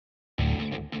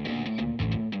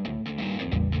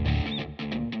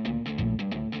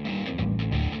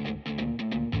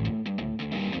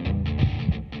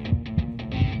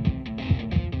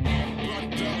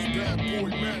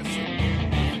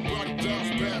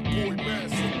bad boy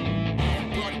massive.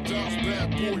 Everybody dies,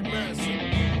 bad boy massive.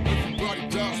 Everybody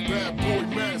dies, bad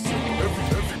boy massive.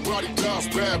 Everybody dies,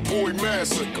 bad boy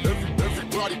massive.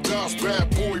 Everybody dies, bad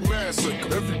boy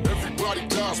massive. Everybody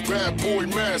dies, bad boy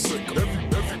massive.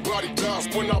 Everybody dies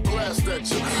when I blast at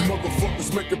you.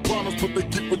 Motherfuckers making problems, but they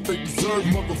get what they deserve.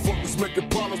 Motherfuckers making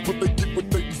problems, but they get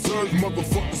what they deserve.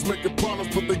 Motherfuckers making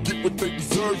problems, but they get what they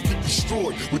deserve. Get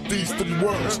destroyed with these 3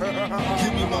 words.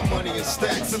 Give me my money in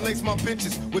stacks and lace my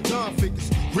benches with dime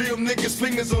figures. Real niggas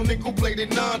fingers on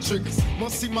nickel-plated non-triggers.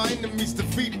 Must see my enemies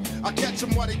defeated. I catch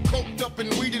them while they coked up and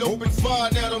weeded. Open fire,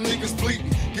 now them niggas bleeding.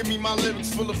 Give me my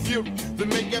lyrics full of fury that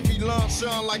make every line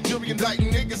shine like jury.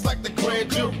 Indicting niggas like the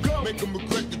grand jury. Make them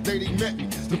regret the day they met me.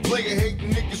 The player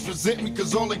hating niggas resent me,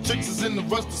 cause all they tricks is in the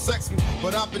rush to sex me.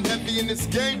 But I've been heavy in this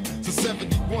game since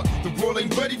 71. The world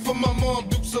ain't ready for my mom,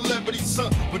 Duke celebrity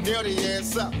son. But now they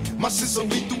ass out. My shit so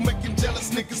lethal, making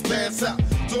jealous niggas pass out.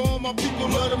 To all my people,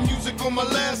 love the music on my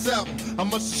last album. I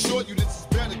must assure you this is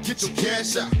better, get your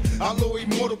cash out. I'll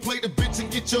immortal, play the bitch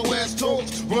and get your ass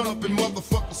torched. Run up in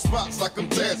motherfucking spots like I'm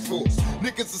task force.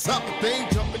 Niggas is hopping, they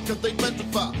ain't jumping cause they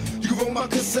petrified. You roll my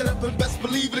cassette up and best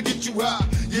believe it'll get you high.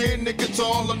 Yeah, nigga, to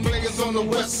all the players on the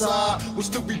west side. We'll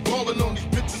still be ballin' on these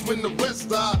bitches when the rest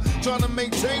die. Trying to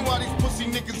maintain while these pussy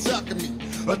niggas jockin'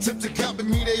 me. Attempt to copy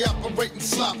me, they operating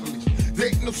sloppily. There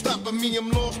ain't no stopping me,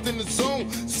 I'm lost in the zone.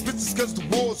 Spitz cause the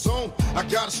war's on. I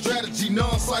got a strategy,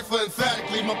 non-cipher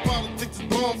emphatically. My politics is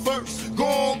born first. Go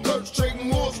on, curse, trading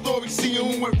war stories, see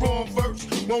who went wrong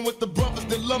first. One with the brothers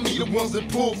that love me, the ones that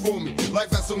pull for me.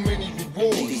 Life has so many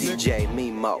rewards. DJ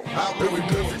Mimo.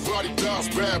 Everybody dies,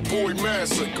 bad boy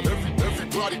massacre.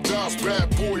 Everybody dies,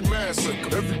 bad boy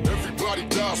massacre. Everybody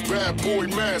dies, bad boy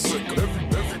massacre.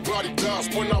 Everybody dies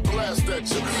when I blast at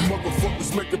you.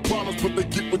 Motherfuckers making problems, but they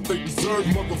get what they deserve.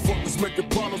 Motherfuckers making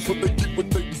problems, but they get what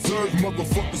they deserve.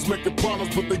 Motherfuckers making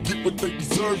problems, but they get what they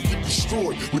deserve. Get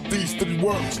destroyed with these 3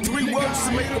 words. 3 words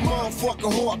to make a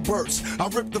motherfucker heart burst. I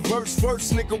rip the verse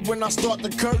first, nigga, when I start the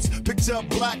curse. Picture a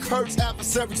black hearse,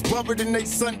 adversaries buried in they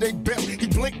Sunday best. He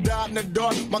blinked, died in the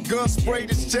dark, my gun sprayed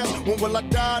his chest. When will I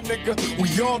die, nigga?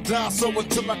 We all die, so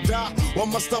until I die, why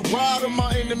must I ride on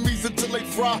my enemies until they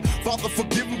fry? Father,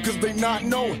 forgive them cause they not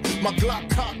knowing. My Glock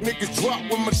cock niggas drop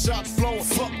when my shots flowing.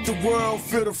 Fuck the world,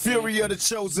 feel the fury of the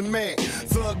chosen man.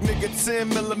 Thug nigga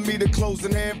 10mm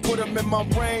closing hand, put him in my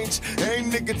range.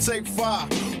 Aim nigga take fire,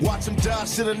 watch him die.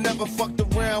 Shoulda never fucked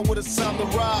around with a time to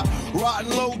ride.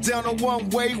 Riding low down a one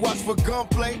way, watch for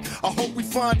gunplay. I hope we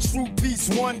find true peace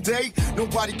one day.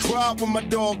 Nobody cried when my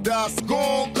dog dies. Go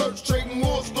on, curse, trading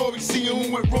war stories, see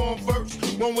who went wrong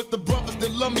first. One with the brothers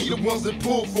that love me, the ones that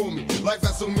pull for me. Life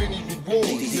has so many rewards.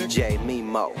 DJ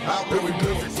Mimo.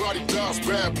 Everybody dies,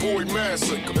 bad boy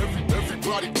massacre.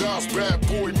 Everybody dies, bad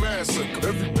boy massacre.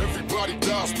 Everybody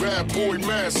dies, bad boy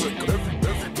massacre.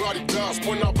 Everybody dies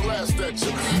when I blast at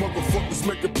you. Motherfuckers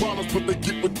making problems, but they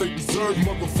get what they deserve.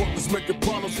 Motherfuckers making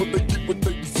problems, but they get what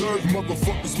they deserve.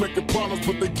 Motherfuckers making problems,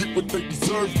 but they get what they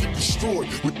deserve. Get destroyed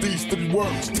with these 3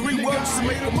 words. 3 words to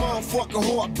make a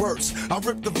motherfucker heart burst. I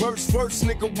rip the verse first,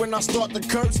 nigga, when I start the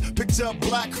curse. Picture a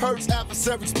black hearse,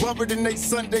 adversaries buried in they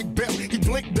Sunday best. He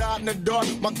blinked, died in the dark,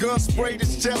 my gun sprayed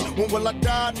his chest. When will I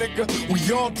die, nigga?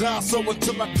 We all die, so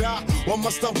until I die, why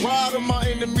must I ride on my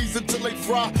enemies until they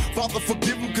fry? Father,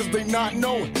 forgive them cause they not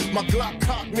knowing. My Glock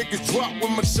cock niggas drop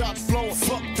when my shots flowing.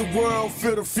 Fuck the world,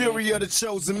 feel the fury of the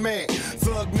chosen man.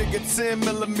 Thug nigga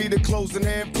 10mm closing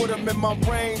hand, put him in my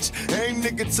range. Aim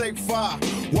nigga take fire,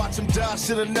 watch him die.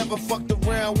 Shoulda never fucked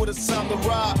around with a time to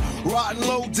ride. Riding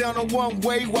low down a one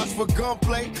way, watch for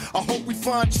gunplay. I hope we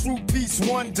find true peace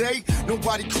one day.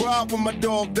 Nobody cried when my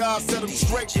dog died, set him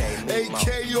straight.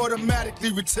 AK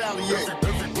automatically retaliate.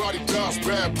 Everybody dies,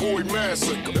 bad boy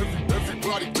massacre.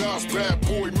 Everybody dies, bad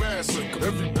boy massacre.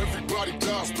 Everybody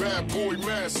dies, bad boy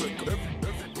massacre.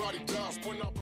 Everybody dies when I